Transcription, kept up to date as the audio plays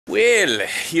Well,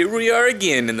 here we are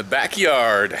again in the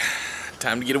backyard.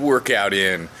 Time to get a workout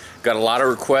in. Got a lot of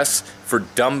requests for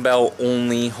dumbbell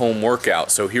only home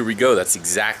workout, so here we go. That's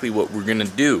exactly what we're gonna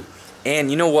do.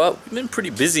 And you know what? We've been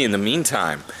pretty busy in the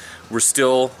meantime. We're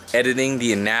still editing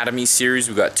the anatomy series.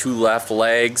 We've got 2 left,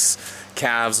 legs,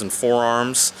 calves, and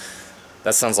forearms.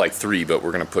 That sounds like 3, but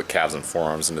we're gonna put calves and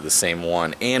forearms into the same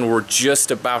one. And we're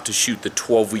just about to shoot the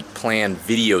 12-week plan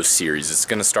video series. It's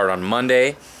gonna start on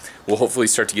Monday. We'll hopefully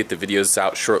start to get the videos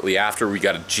out shortly after. We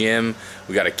got a gym,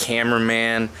 we got a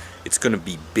cameraman. It's gonna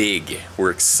be big. We're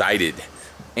excited.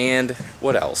 And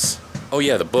what else? Oh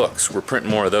yeah, the books. We're printing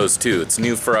more of those too. It's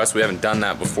new for us. We haven't done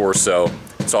that before, so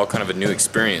it's all kind of a new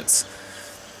experience.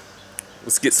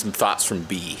 Let's get some thoughts from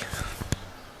B.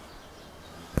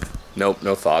 Nope,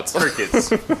 no thoughts.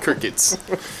 Crickets. Crickets.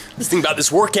 Let's think about this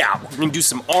workout. We're gonna do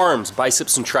some arms,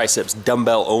 biceps and triceps,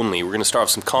 dumbbell only. We're gonna start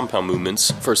with some compound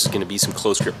movements. First is gonna be some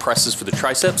close grip presses for the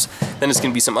triceps. Then it's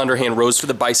gonna be some underhand rows for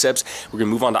the biceps. We're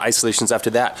gonna move on to isolations after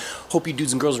that. Hope you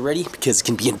dudes and girls are ready because it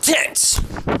can be intense.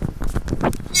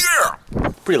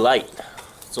 Yeah! Pretty light.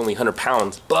 It's only 100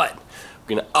 pounds, but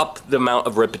we're gonna up the amount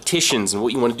of repetitions. And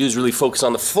what you wanna do is really focus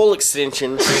on the full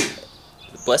extension.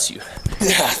 Bless you.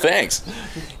 Yeah, thanks.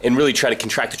 And really try to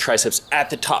contract the triceps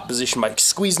at the top position by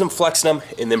squeezing them, flexing them,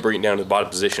 and then bring it down to the bottom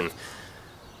position.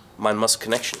 Mind-muscle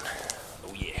connection.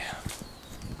 Oh yeah.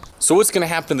 So what's going to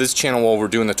happen to this channel while we're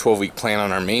doing the 12-week plan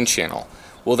on our main channel?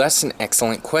 Well, that's an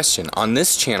excellent question. On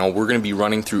this channel, we're going to be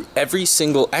running through every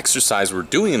single exercise we're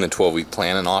doing in the 12-week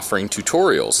plan and offering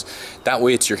tutorials. That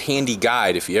way it's your handy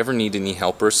guide if you ever need any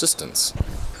help or assistance.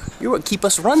 You're what keep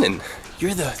us running.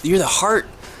 You're the heart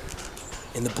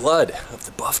and the blood of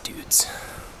the buff dudes.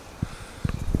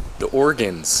 The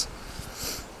organs.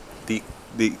 The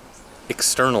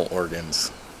external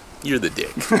organs. You're the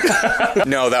dick.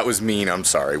 No, that was mean. I'm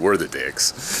sorry. We're the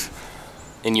dicks.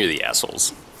 And you're the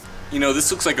assholes. You know,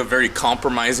 this looks like a very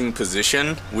compromising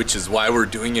position, which is why we're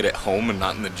doing it at home and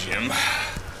not in the gym.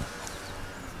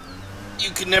 You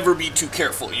can never be too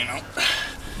careful, you know.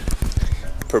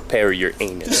 Prepare your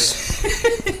anus.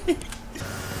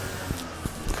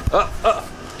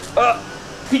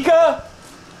 Pika!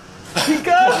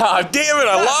 Pika! Ah, damn it,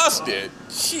 I lost it.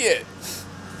 Shit.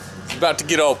 It's about to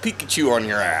get all Pikachu on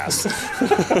your ass.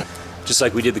 Just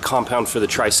like we did the compound for the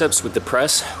triceps with the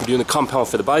press, we're doing the compound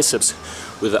for the biceps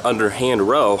with the underhand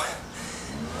row.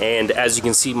 And as you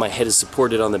can see, my head is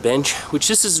supported on the bench, which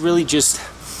this is really just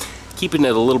keeping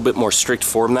it a little bit more strict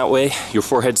form that way. Your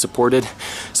forehead supported,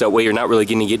 so that way you're not really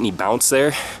going to get any bounce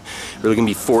there. You're really going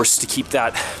to be forced to keep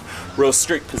that row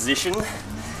strict position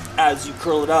as you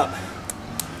curl it up.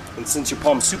 And since your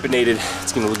palm's supinated,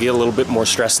 it's going to get a little bit more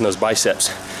stress in those biceps.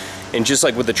 And just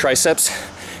like with the triceps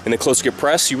and the close grip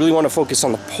press, you really want to focus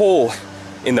on the pull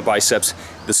in the biceps,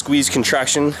 the squeeze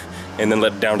contraction, and then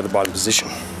let it down to the bottom position.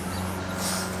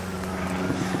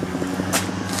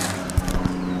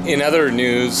 In other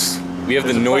news, we have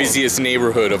the noisiest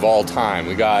neighborhood of all time.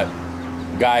 We got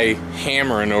a guy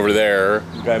hammering over there,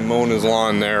 a guy mowing his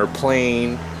lawn there,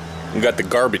 playing. We got the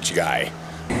garbage guy.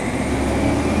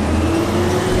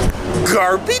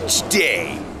 Garbage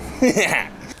day!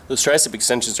 Those tricep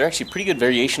extensions are actually a pretty good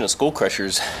variation of skull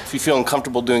crushers. If you feel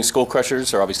uncomfortable doing skull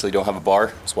crushers, or obviously don't have a bar,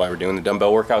 that's why we're doing the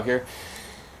dumbbell workout here.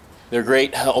 They're a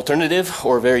great alternative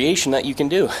or variation that you can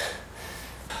do.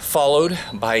 Followed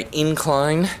by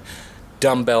incline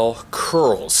dumbbell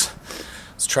curls.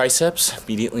 It's triceps,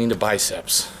 immediately into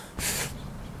biceps.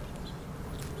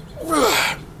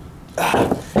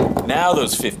 Now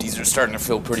those 50s are starting to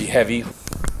feel pretty heavy.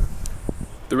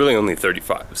 They're really only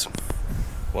 35s.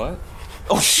 What?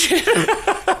 Oh shit!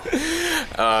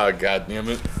 Ah, god damn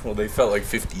it. Well, they felt like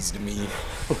 50s to me.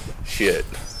 Shit.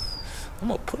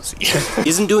 I'm a pussy.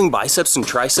 Isn't doing biceps and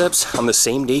triceps on the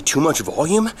same day too much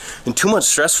volume and too much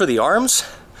stress for the arms?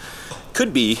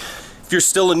 Could be. If you're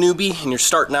still a newbie and you're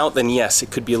starting out, then yes,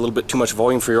 it could be a little bit too much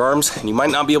volume for your arms, and you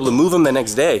might not be able to move them the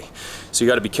next day. So you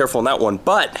got to be careful on that one.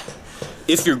 But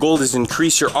if your goal is to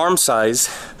increase your arm size,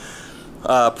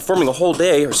 performing a whole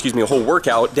day, or excuse me, a whole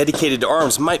workout dedicated to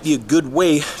arms might be a good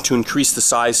way to increase the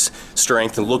size,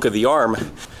 strength, and look of the arm.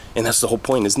 And that's the whole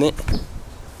point, isn't it?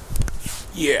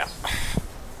 Yeah.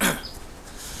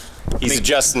 He's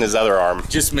adjusting his other arm.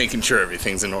 Just making sure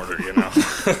everything's in order, you know.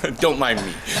 Don't mind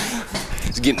me.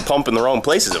 He's getting pumped in the wrong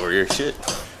places over here. Shit.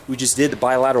 We just did the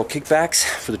bilateral kickbacks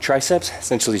for the triceps.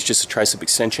 Essentially, it's just a tricep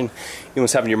extension. You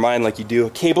almost have in your mind like you do a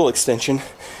cable extension.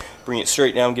 Bring it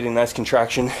straight down, getting a nice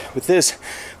contraction. With this,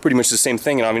 pretty much the same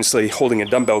thing, and obviously holding a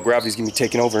dumbbell, gravity's gonna be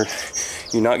taking over.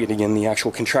 You're not getting in the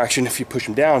actual contraction if you push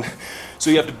them down.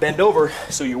 So you have to bend over,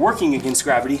 so you're working against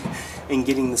gravity and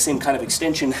getting the same kind of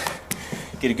extension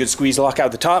Get a good squeeze lock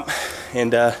out the top,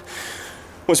 and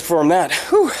once you perform that,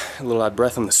 whew, a little out of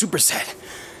breath on the superset.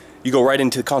 You go right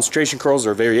into the concentration curls,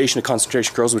 or a variation of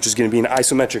concentration curls, which is going to be an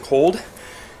isometric hold,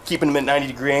 keeping them at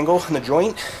 90-degree angle in the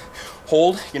joint.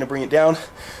 Hold, you're going to bring it down,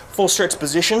 full stretch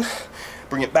position,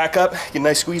 bring it back up, get a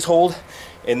nice squeeze hold,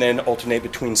 and then alternate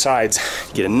between sides.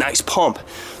 Get a nice pump,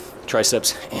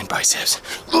 triceps and biceps.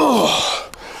 Oh,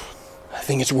 I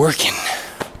think it's working.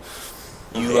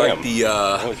 You like the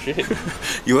oh shit.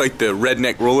 you like the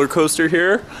redneck roller coaster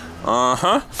here?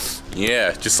 Uh-huh.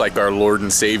 Yeah, just like our Lord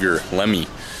and Savior, Lemmy.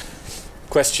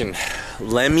 Question,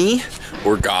 Lemmy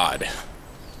or God?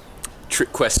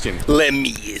 Trick question. Lemmy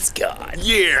is God.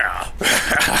 Yeah!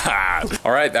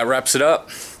 All right, that wraps it up.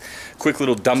 Quick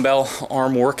little dumbbell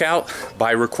arm workout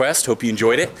by request. Hope you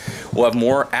enjoyed it. We'll have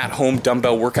more at-home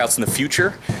dumbbell workouts in the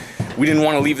future. We didn't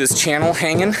want to leave this channel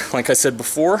hanging. Like I said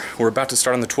before, we're about to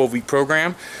start on the 12-week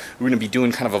program. We're going to be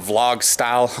doing kind of a vlog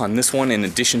style on this one in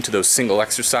addition to those single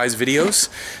exercise videos.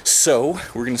 So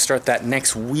we're going to start that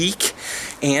next week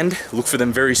and look for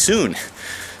them very soon.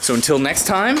 So until next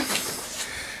time,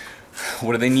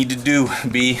 what do they need to do,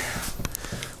 B?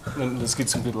 Let's get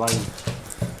some good lighting.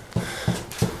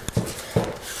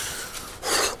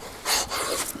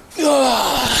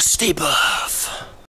 Stay put.